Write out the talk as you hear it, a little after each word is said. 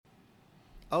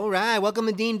All right, welcome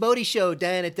to Dean Bodie Show.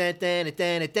 Dean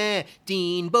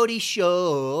Bodie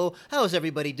Show. How's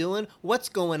everybody doing? What's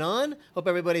going on? Hope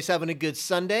everybody's having a good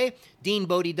Sunday.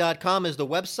 DeanBodie.com is the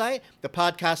website. The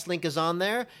podcast link is on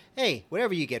there. Hey,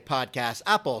 wherever you get podcasts,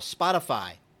 Apple,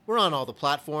 Spotify. We're on all the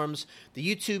platforms.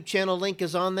 The YouTube channel link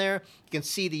is on there. You can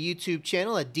see the YouTube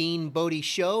channel at Dean Bodie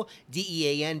Show,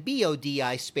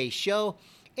 DeanBodi space show,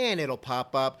 and it'll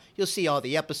pop up. You'll see all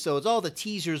the episodes, all the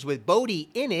teasers with Bodie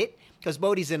in it, because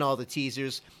Bodie's in all the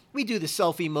teasers. We do the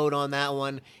selfie mode on that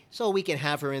one so we can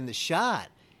have her in the shot.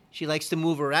 She likes to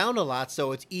move around a lot,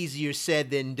 so it's easier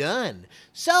said than done.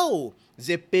 So,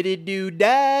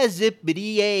 zippity-doo-dah,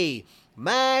 zippity-yay.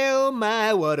 My, oh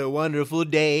my, what a wonderful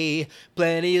day.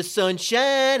 Plenty of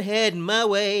sunshine heading my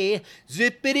way.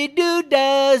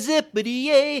 Zippity-doo-dah,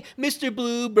 zippity-yay. Mr.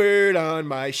 Bluebird on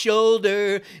my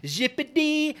shoulder.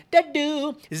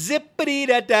 Zippity-da-doo,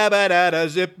 zippity-da-da-ba-da-da,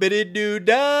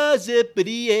 zippity-doo-dah,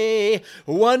 zippity-yay.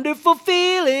 Wonderful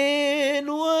feeling,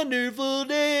 wonderful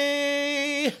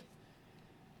day.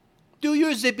 Do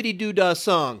your zippity-doo-dah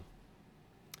song.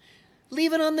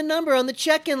 Leave it on the number on the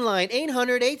check-in line,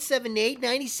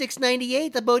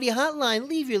 800-878-9698, the Bodie hotline.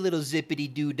 Leave your little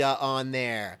zippity-doo-dah on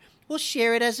there. We'll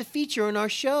share it as a feature in our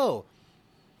show.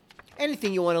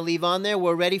 Anything you want to leave on there,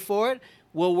 we're ready for it.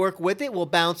 We'll work with it. We'll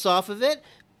bounce off of it.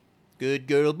 Good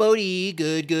girl, Bodie.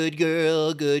 Good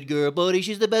girl. Good girl, Bodie.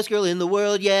 She's the best girl in the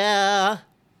world, yeah.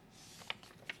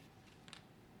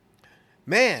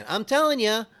 Man, I'm telling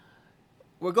you.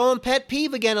 We're going pet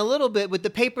peeve again a little bit with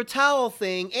the paper towel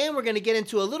thing, and we're going to get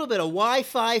into a little bit of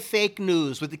Wi-Fi fake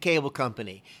news with the cable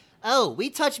company. Oh,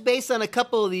 we touched base on a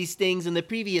couple of these things in the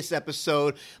previous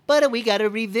episode, but we got to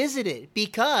revisit it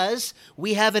because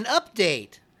we have an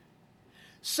update.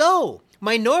 So,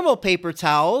 my normal paper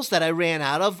towels that I ran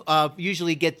out of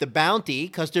usually get the Bounty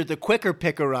because they're the quicker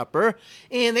picker-upper,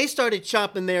 and they started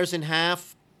chopping theirs in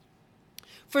half.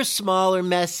 For smaller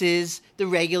messes, the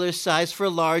regular size for a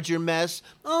larger mess.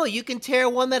 Oh, you can tear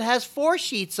one that has 4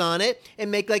 sheets on it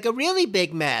and make like a really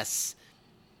big mess.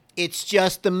 It's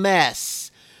just a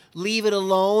mess. Leave it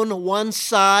alone, one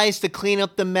size to clean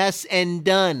up the mess and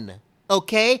done.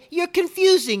 Okay? You're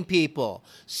confusing people.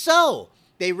 So,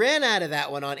 they ran out of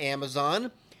that one on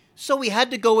Amazon, so we had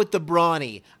to go with the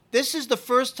Brawny. This is the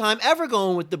first time ever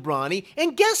going with the Brawny,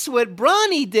 and guess what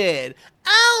Brawny did?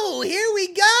 Oh, here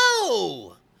we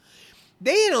go!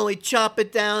 They didn't only chop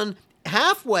it down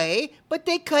halfway, but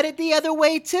they cut it the other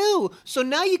way too. So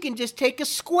now you can just take a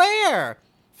square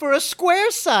for a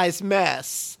square-size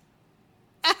mess.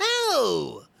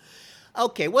 Ow!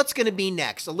 Okay, what's going to be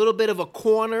next? A little bit of a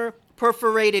corner,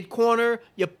 perforated corner.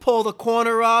 You pull the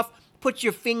corner off, put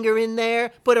your finger in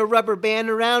there, put a rubber band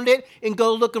around it, and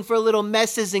go looking for little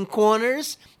messes and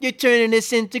corners. You're turning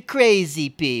us into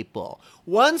crazy people.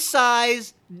 One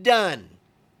size, done.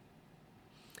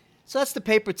 So that's the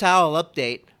paper towel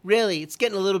update. Really, it's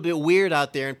getting a little bit weird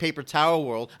out there in paper towel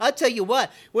world. I'll tell you what,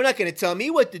 we're not going to tell me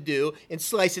what to do and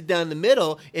slice it down the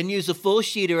middle and use a full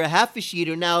sheet or a half a sheet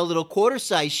or now a little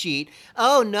quarter-size sheet.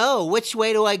 Oh no, which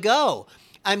way do I go?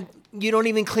 You don't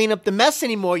even clean up the mess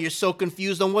anymore. You're so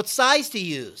confused on what size to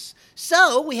use.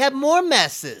 So we have more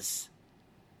messes.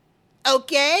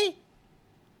 Okay?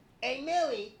 Hey,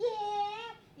 Millie.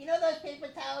 Yeah? You know those paper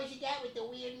towels you got with the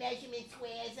weird measurement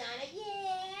squares on it?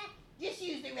 Yeah? Just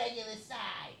use the regular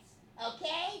size,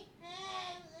 okay?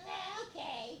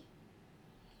 Okay.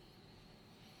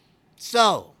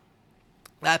 So,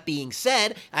 that being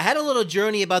said, I had a little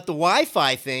journey about the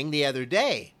Wi-Fi thing the other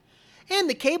day. And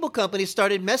the cable company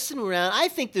started messing around. I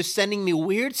think they're sending me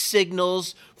weird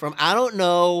signals from, I don't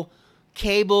know,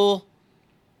 cable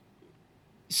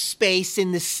space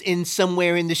in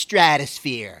somewhere in the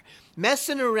stratosphere.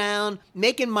 Messing around,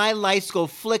 making my lights go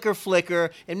flicker,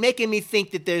 and making me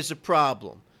think that there's a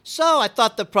problem. So I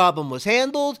thought the problem was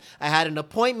handled. I had an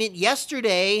appointment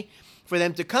yesterday for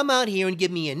them to come out here and give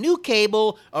me a new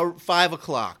cable at 5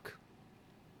 o'clock.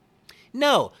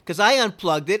 No, because I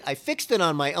unplugged it, I fixed it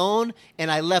on my own,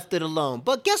 and I left it alone.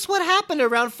 But guess what happened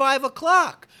around 5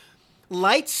 o'clock?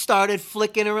 Lights started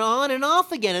flicking on and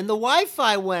off again, and the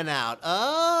Wi-Fi went out.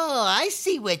 Oh, I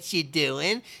see what you're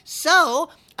doing. So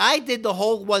I did the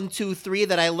whole 1, 2, 3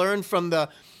 that I learned from the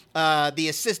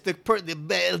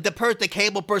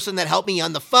cable person that helped me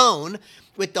on the phone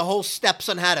with the whole steps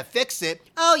on how to fix it.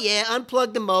 Oh yeah,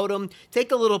 unplug the modem,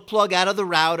 take a little plug out of the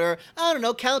router. I don't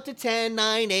know, count to 10,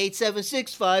 9, 8, 7,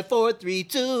 6, 5, 4, 3,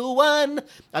 2, 1.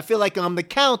 I feel like I'm the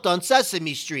Count on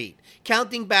Sesame Street.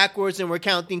 Counting backwards and we're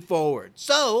counting forward.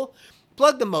 So,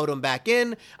 plugged the modem back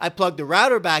in, I plugged the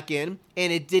router back in,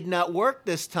 and it did not work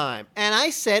this time. And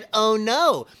I said, oh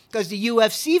no, because the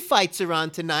UFC fights are on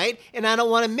tonight, and I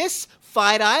don't want to miss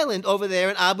Fight Island over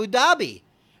there in Abu Dhabi.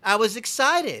 I was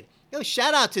excited.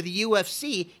 Shout out to the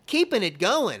UFC, keeping it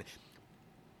going.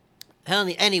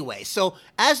 Anyway, so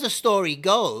as the story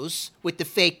goes with the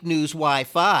fake news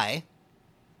Wi-Fi,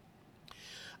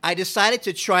 I decided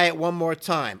to try it one more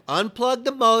time. Unplug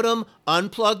the modem,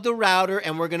 unplug the router,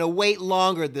 and we're going to wait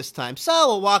longer this time. So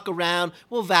we'll walk around,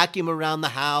 we'll vacuum around the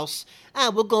house,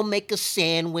 we'll go make a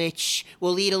sandwich,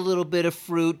 we'll eat a little bit of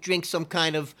fruit, drink some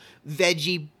kind of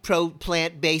veggie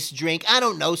plant-based drink. I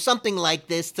don't know, something like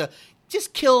this to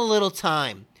just kill a little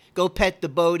time. Go pet the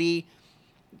Bodhi.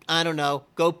 I don't know,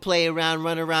 go play around,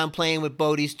 run around playing with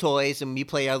Bodhi's toys, and we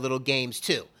play our little games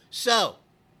too. So,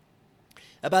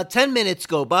 about 10 minutes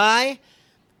go by,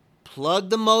 plug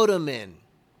the modem in,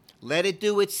 let it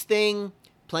do its thing,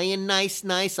 playing nice,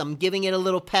 I'm giving it a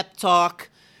little pep talk,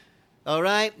 all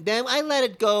right? Then I let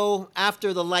it go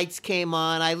after the lights came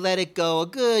on. I let it go a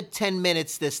good 10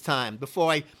 minutes this time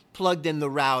before I plugged in the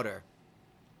router.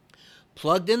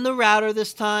 Plugged in the router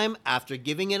this time after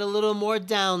giving it a little more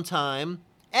downtime.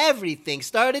 Everything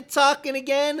started talking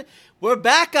again. We're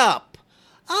back up.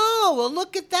 Oh, well,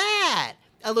 look at that.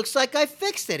 It looks like I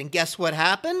fixed it. And guess what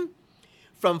happened?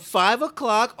 From 5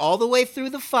 o'clock all the way through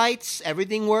the fights,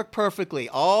 everything worked perfectly.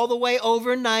 All the way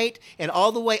overnight and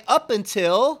all the way up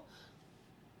until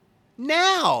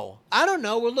now. I don't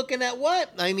know. We're looking at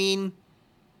what? I mean,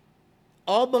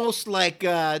 almost like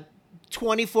a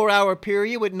 24-hour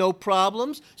period with no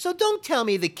problems. So don't tell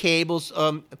me the cable's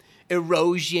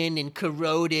erosion and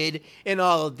corroded and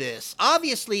all of this.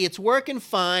 Obviously, it's working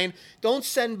fine. Don't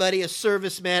send buddy a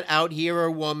serviceman out here or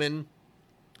woman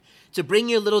to bring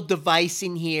your little device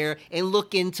in here and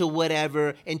look into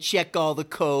whatever and check all the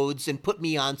codes and put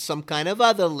me on some kind of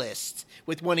other list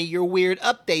with one of your weird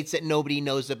updates that nobody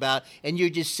knows about, and you're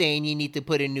just saying you need to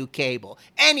put a new cable.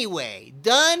 Anyway,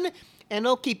 done, and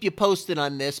I'll keep you posted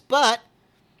on this, but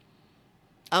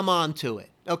I'm on to it,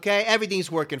 okay?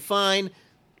 Everything's working fine.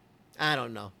 I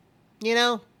don't know.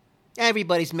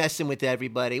 Everybody's messing with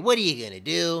everybody. What are you going to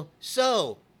do?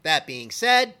 So, that being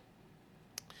said,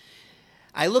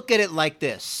 I look at it like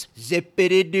this.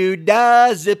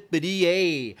 Zippity-doo-dah,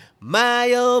 zippity-yay.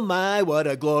 My, oh my, what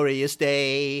a glorious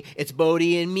day. It's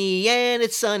Bodhi and me, and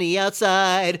it's sunny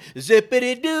outside.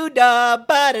 Zippity-doo-dah,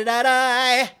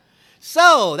 ba-da-da-da.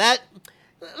 So,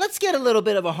 let's get a little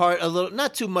bit of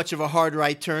not too much of a hard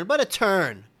right turn, but a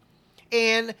turn.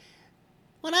 And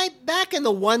back in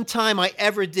the one time I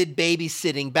ever did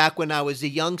babysitting back when I was a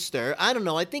youngster, I don't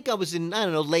know, I think I was in,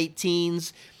 late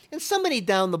teens, and somebody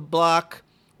down the block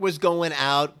was going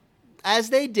out, as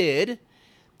they did.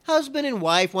 Husband and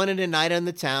wife wanted a night on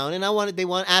the town, and they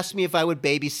asked me if I would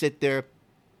babysit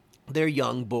their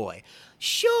young boy.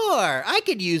 Sure, I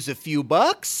could use a few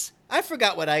bucks. I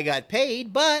forgot what I got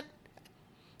paid, but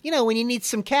when you need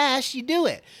some cash, you do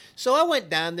it. So I went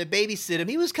down there, babysit him.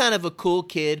 He was kind of a cool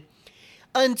kid.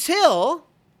 Until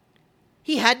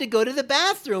he had to go to the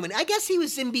bathroom. And I guess he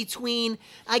was in between.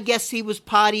 I guess he was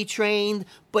potty trained,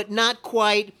 but not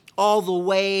quite all the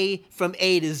way from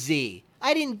A to Z.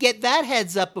 I didn't get that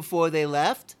heads up before they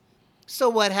left. So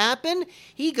what happened?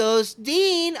 He goes,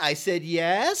 Dean. I said,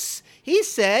 yes. He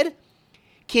said,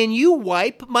 can you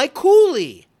wipe my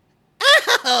coolie?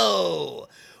 Oh,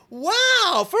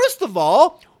 wow. First of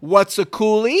all, what's a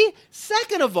coolie?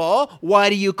 Second of all, why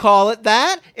do you call it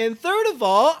that? And third of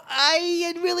all,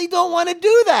 I really don't want to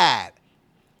do that.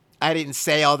 I didn't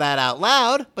say all that out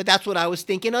loud, but that's what I was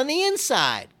thinking on the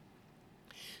inside.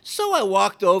 So I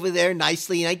walked over there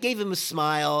nicely and I gave him a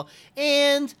smile,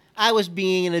 and I was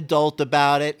being an adult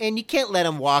about it, and you can't let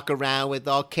him walk around with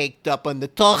all caked up on the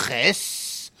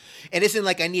toches. It isn't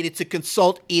like I needed to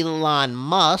consult Elon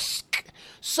Musk.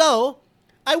 So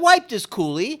I wiped his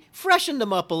coolie, freshened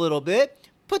him up a little bit,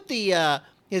 put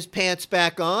his pants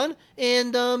back on,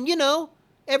 and,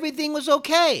 everything was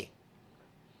okay.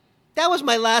 That was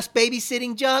my last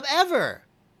babysitting job ever.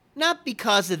 Not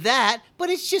because of that, but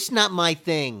it's just not my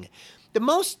thing.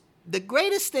 The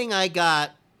greatest thing I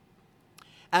got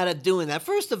out of doing that,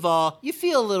 first of all, you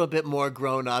feel a little bit more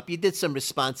grown up. You did some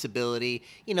responsibility,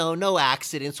 no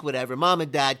accidents, whatever. Mom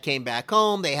and dad came back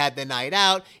home, they had the night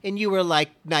out, and you were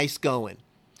like, nice going.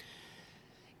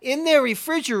 In their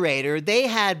refrigerator, they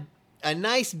had a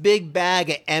nice big bag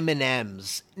of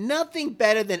M&Ms. Nothing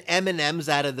better than M&Ms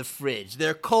out of the fridge.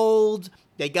 They're cold.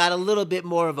 They got a little bit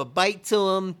more of a bite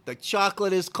to them. The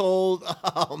chocolate is cold.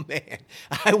 Oh, man.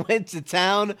 I went to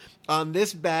town on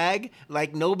this bag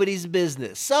like nobody's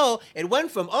business. So it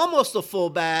went from almost a full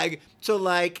bag to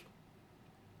like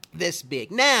this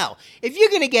big. Now, if you're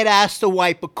going to get asked to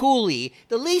wipe a coolie,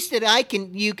 the least that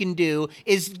you can do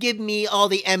is give me all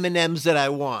the M&Ms that I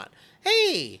want.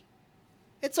 Hey,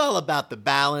 it's all about the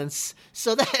balance.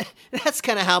 So that's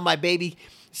kind of how my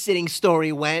babysitting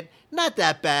story went. Not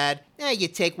that bad. You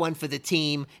take one for the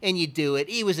team and you do it.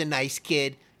 He was a nice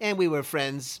kid and we were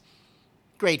friends.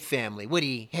 Great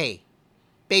family. Hey,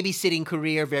 babysitting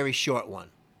career, very short one.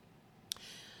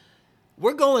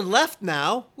 We're going left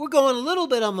now. We're going a little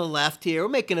bit on the left here. We're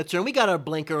making a turn. We got our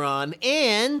blinker on.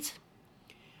 And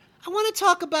I want to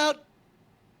talk about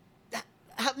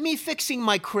me fixing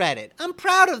my credit. I'm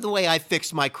proud of the way I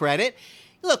fixed my credit.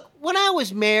 Look, when I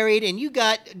was married and you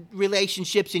got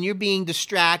relationships and you're being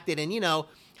distracted and,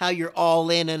 how you're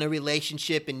all in a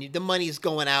relationship and the money's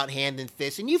going out hand in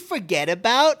fist and you forget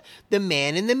about the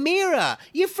man in the mirror.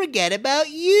 You forget about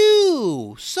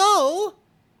you. So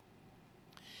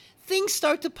things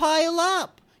start to pile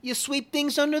up. You sweep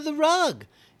things under the rug.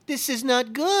 This is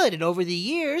not good. And over the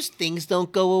years, things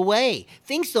don't go away.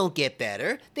 Things don't get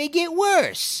better. They get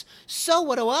worse. So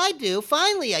what do?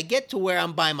 Finally, I get to where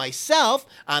I'm by myself.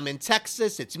 I'm in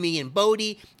Texas. It's me and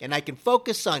Bodie. And I can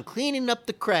focus on cleaning up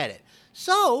the credit.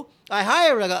 So I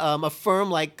hire a firm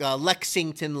like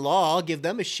Lexington Law, give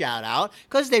them a shout out,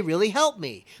 because they really helped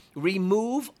me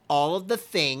remove all of the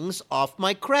things off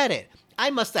my credit. I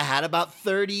must have had about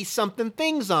 30-something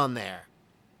things on there.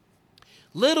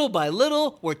 Little by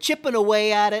little, we're chipping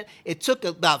away at it. It took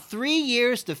about 3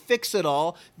 years to fix it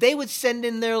all. They would send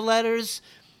in their letters.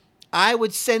 I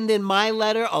would send in my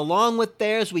letter along with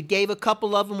theirs. We gave a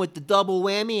couple of them with the double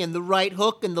whammy and the right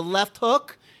hook and the left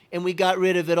hook. And we got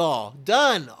rid of it all.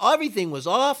 Done. Everything was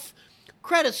off.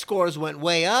 Credit scores went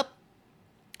way up.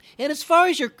 And as far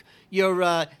as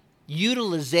your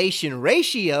utilization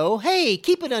ratio, hey,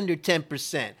 keep it under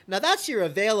 10%. Now, that's your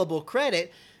available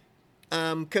credit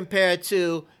compared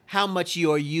to how much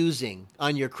you're using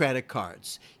on your credit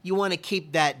cards. You want to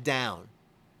keep that down.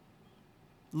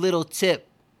 Little tip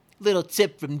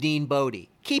from Dean Bodie.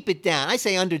 Keep it down. I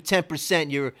say under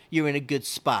 10%, you're in a good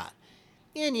spot.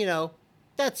 And,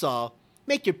 that's all.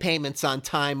 Make your payments on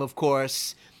time, of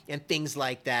course, and things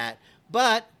like that.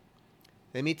 But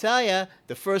let me tell you,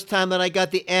 the first time that I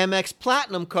got the Amex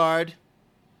Platinum card,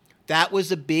 that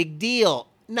was a big deal.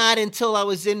 Not until I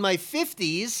was in my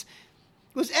 50s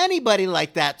was anybody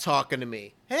like that talking to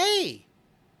me. Hey,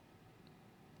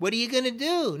 what are you going to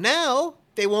do? Now,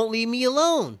 they won't leave me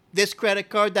alone. This credit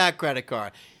card, that credit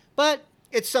card. But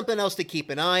it's something else to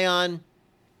keep an eye on.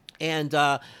 And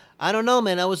I don't know,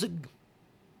 man. It was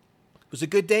a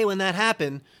good day when that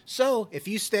happened. So if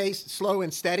you stay slow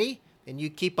and steady and you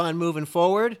keep on moving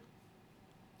forward,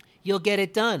 you'll get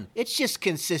it done. It's just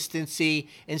consistency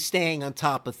and staying on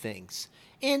top of things.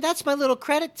 And that's my little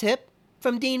credit tip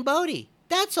from Dean Bodie.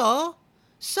 That's all.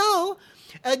 So,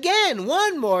 again,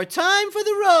 one more time for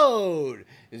the road.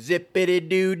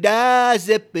 Zippity-doo-dah,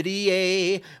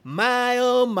 zippity-yay. My,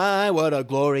 oh my, what a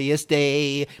glorious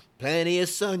day. Plenty of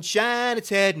sunshine, it's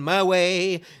heading my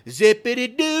way.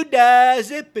 Zippity-doo-dah,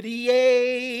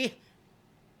 zippity-yay.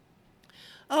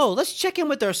 Oh, let's check in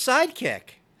with our sidekick.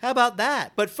 How about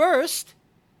that? But first,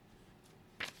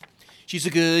 she's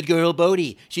a good girl,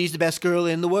 Bodie. She's the best girl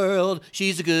in the world.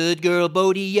 She's a good girl,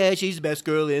 Bodie. Yeah, she's the best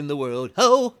girl in the world.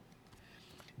 Ho!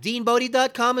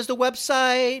 DeanBodie.com is the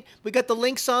website. We got the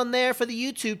links on there for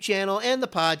the YouTube channel and the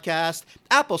podcast.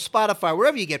 Apple, Spotify,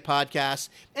 wherever you get podcasts.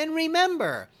 And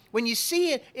remember, when you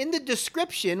see it in the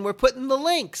description, we're putting the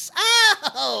links.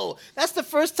 Oh, that's the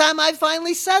first time I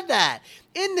finally said that.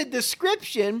 In the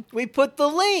description, we put the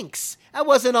links. I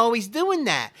wasn't always doing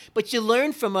that. But you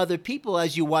learn from other people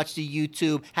as you watch the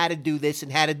YouTube how to do this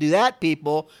and how to do that,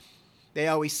 people. They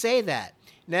always say that.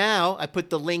 Now, I put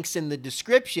the links in the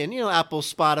description, Apple,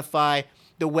 Spotify,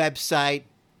 the website,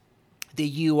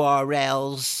 the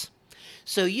URLs,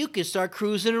 so you can start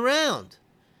cruising around.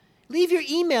 Leave your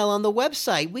email on the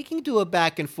website. We can do a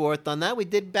back and forth on that. We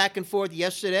did back and forth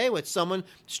yesterday with someone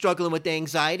struggling with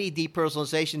anxiety,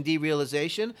 depersonalization,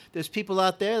 derealization. There's people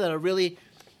out there that are really,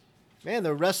 man,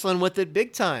 they're wrestling with it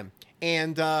big time.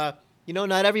 And,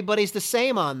 not everybody's the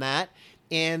same on that.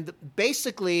 And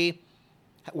basically,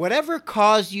 whatever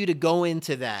caused you to go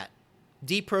into that,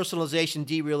 depersonalization,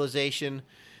 derealization,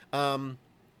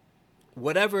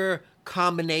 whatever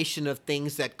combination of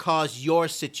things that cause your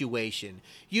situation.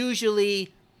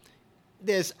 Usually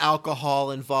there's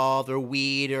alcohol involved or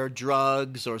weed or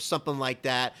drugs or something like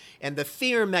that. And the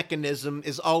fear mechanism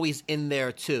is always in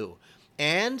there too.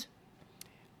 And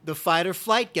the fight or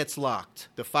flight gets locked.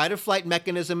 The fight or flight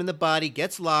mechanism in the body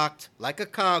gets locked like a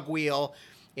cogwheel.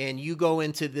 and you go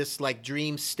into this like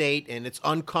dream state, and it's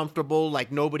uncomfortable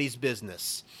like nobody's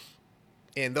business.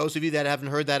 And those of you that haven't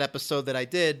heard that episode that I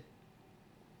did,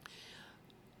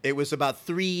 it was about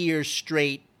 3 years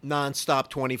straight, nonstop,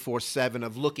 24/7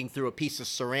 of looking through a piece of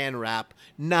saran wrap.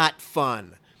 Not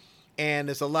fun. And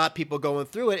there's a lot of people going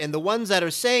through it. And the ones that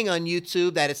are saying on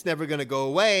YouTube that it's never going to go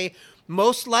away,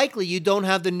 most likely you don't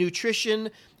have the nutrition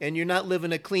and you're not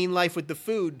living a clean life with the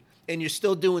food and you're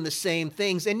still doing the same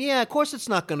things. And yeah, of course it's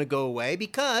not going to go away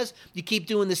because you keep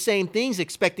doing the same things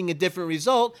expecting a different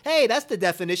result. Hey, that's the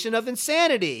definition of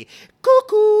insanity.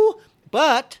 Cuckoo.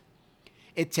 But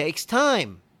it takes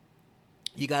time.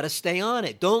 You got to stay on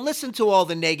it. Don't listen to all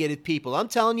the negative people. I'm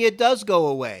telling you, it does go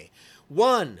away.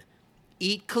 1,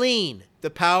 eat clean.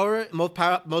 The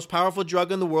most powerful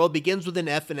drug in the world begins with an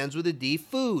F and ends with a D,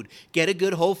 food. Get a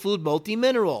good whole food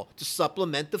multi-mineral to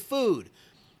supplement the food.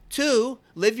 2,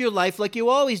 live your life like you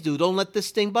always do. Don't let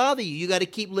this thing bother you. You got to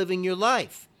keep living your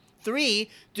life. 3,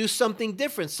 do something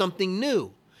different, something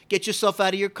new. Get yourself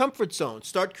out of your comfort zone.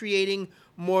 Start creating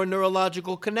more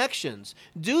neurological connections.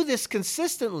 Do this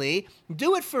consistently.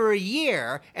 Do it for a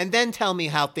year, and then tell me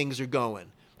how things are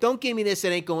going. Don't give me this, it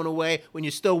ain't going away, when you're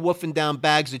still woofing down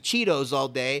bags of Cheetos all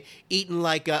day, eating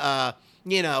like I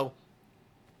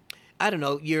don't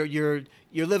know, you're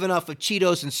living off of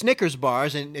Cheetos and Snickers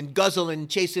bars and guzzling and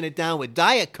chasing it down with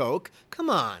Diet Coke. Come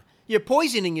on. You're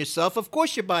poisoning yourself. Of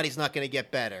course your body's not going to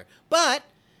get better. But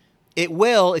it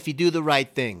will if you do the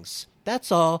right things.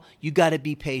 That's all. You got to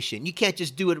be patient. You can't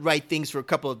just do it right things for a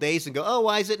couple of days and go, oh,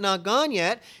 why is it not gone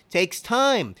yet? Takes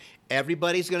time.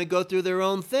 Everybody's going to go through their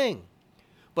own thing.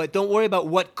 But don't worry about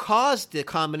what caused the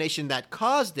combination that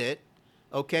caused it,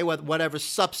 okay, whatever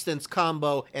substance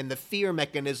combo and the fear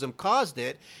mechanism caused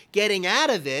it. Getting out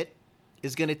of it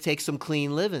is going to take some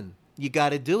clean living. You got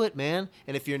to do it, man.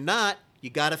 And if you're not, you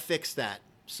got to fix that.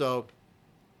 So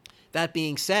that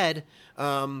being said,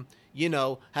 had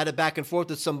a back and forth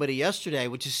with somebody yesterday,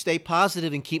 which is stay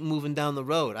positive and keep moving down the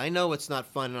road. I know it's not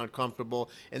fun and uncomfortable.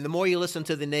 And the more you listen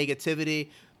to the negativity,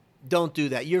 don't do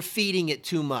that. You're feeding it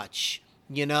too much.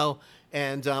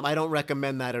 And I don't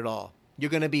recommend that at all. You're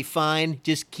going to be fine.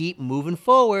 Just keep moving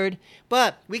forward.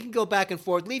 But we can go back and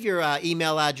forth. Leave your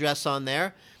email address on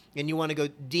there. And you want to go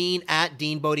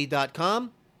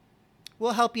dean@deanbodie.com.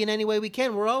 We'll help you in any way we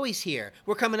can. We're always here.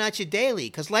 We're coming at you daily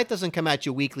because life doesn't come at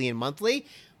you weekly and monthly. It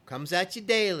comes at you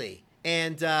daily.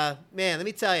 And, man, let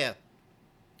me tell you,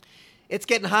 it's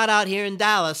getting hot out here in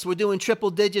Dallas. We're doing triple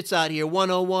digits out here,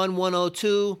 101,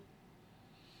 102.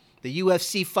 The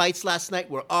UFC fights last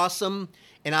night were awesome.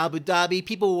 In Abu Dhabi,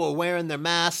 people were wearing their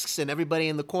masks, and everybody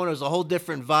in the corner was a whole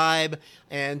different vibe.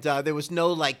 And there was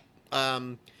no,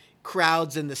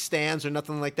 crowds in the stands or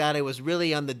nothing like that. It was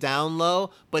really on the down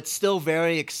low, but still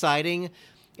very exciting.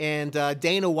 And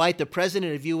Dana White, the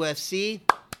president of UFC,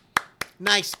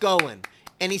 nice going.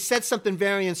 And he said something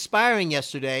very inspiring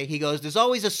yesterday. He goes, there's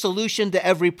always a solution to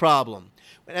every problem.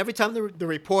 And every time the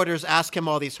reporters ask him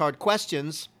all these hard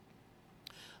questions,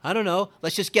 I don't know,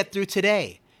 let's just get through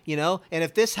today, and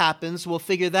if this happens, we'll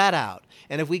figure that out.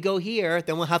 And if we go here,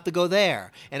 then we'll have to go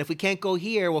there. And if we can't go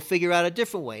here, we'll figure out a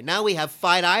different way. Now we have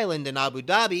Fight Island in Abu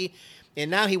Dhabi, and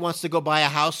now he wants to go buy a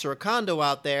house or a condo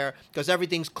out there because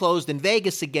everything's closed in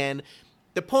Vegas again.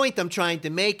 The point I'm trying to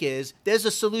make is there's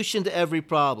a solution to every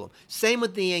problem. Same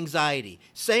with the anxiety.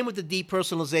 Same with the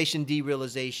depersonalization,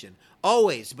 derealization.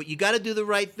 Always. But you got to do the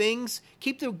right things.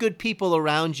 Keep the good people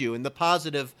around you and the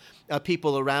positive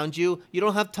people around you. You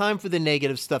don't have time for the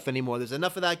negative stuff anymore. There's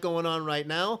enough of that going on right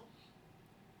now.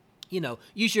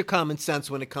 Use your common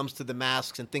sense when it comes to the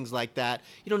masks and things like that.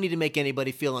 You don't need to make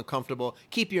anybody feel uncomfortable.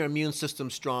 Keep your immune system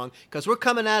strong because we're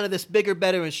coming out of this bigger,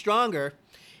 better, and stronger.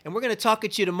 And we're going to talk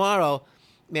at you tomorrow.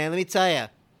 Man, let me tell you,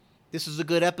 this was a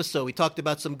good episode. We talked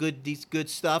about some good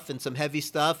stuff and some heavy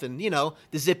stuff and, the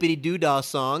Zippity Doo-Dah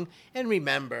song. And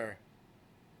remember,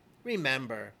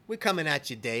 we're coming at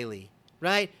you daily,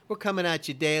 right? We're coming at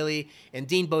you daily. And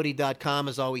DeanBodie.com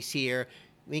is always here.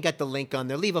 We got the link on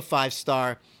there. Leave a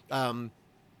 5-star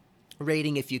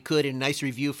rating if you could, and a nice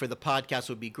review for the podcast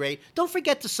would be great. Don't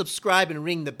forget to subscribe and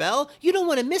ring the bell. You don't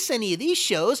want to miss any of these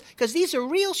shows because these are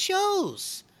real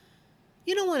shows.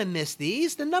 You don't want to miss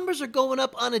these. The numbers are going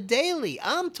up on a daily.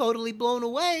 I'm totally blown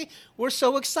away. We're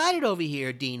so excited over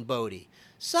here, Dean Bodie.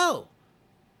 So,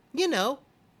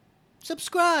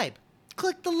 subscribe.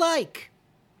 Click the like.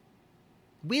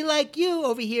 We like you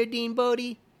over here, Dean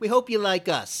Bodie. We hope you like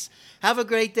us. Have a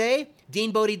great day.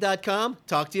 DeanBodie.com.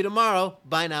 Talk to you tomorrow.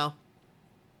 Bye now.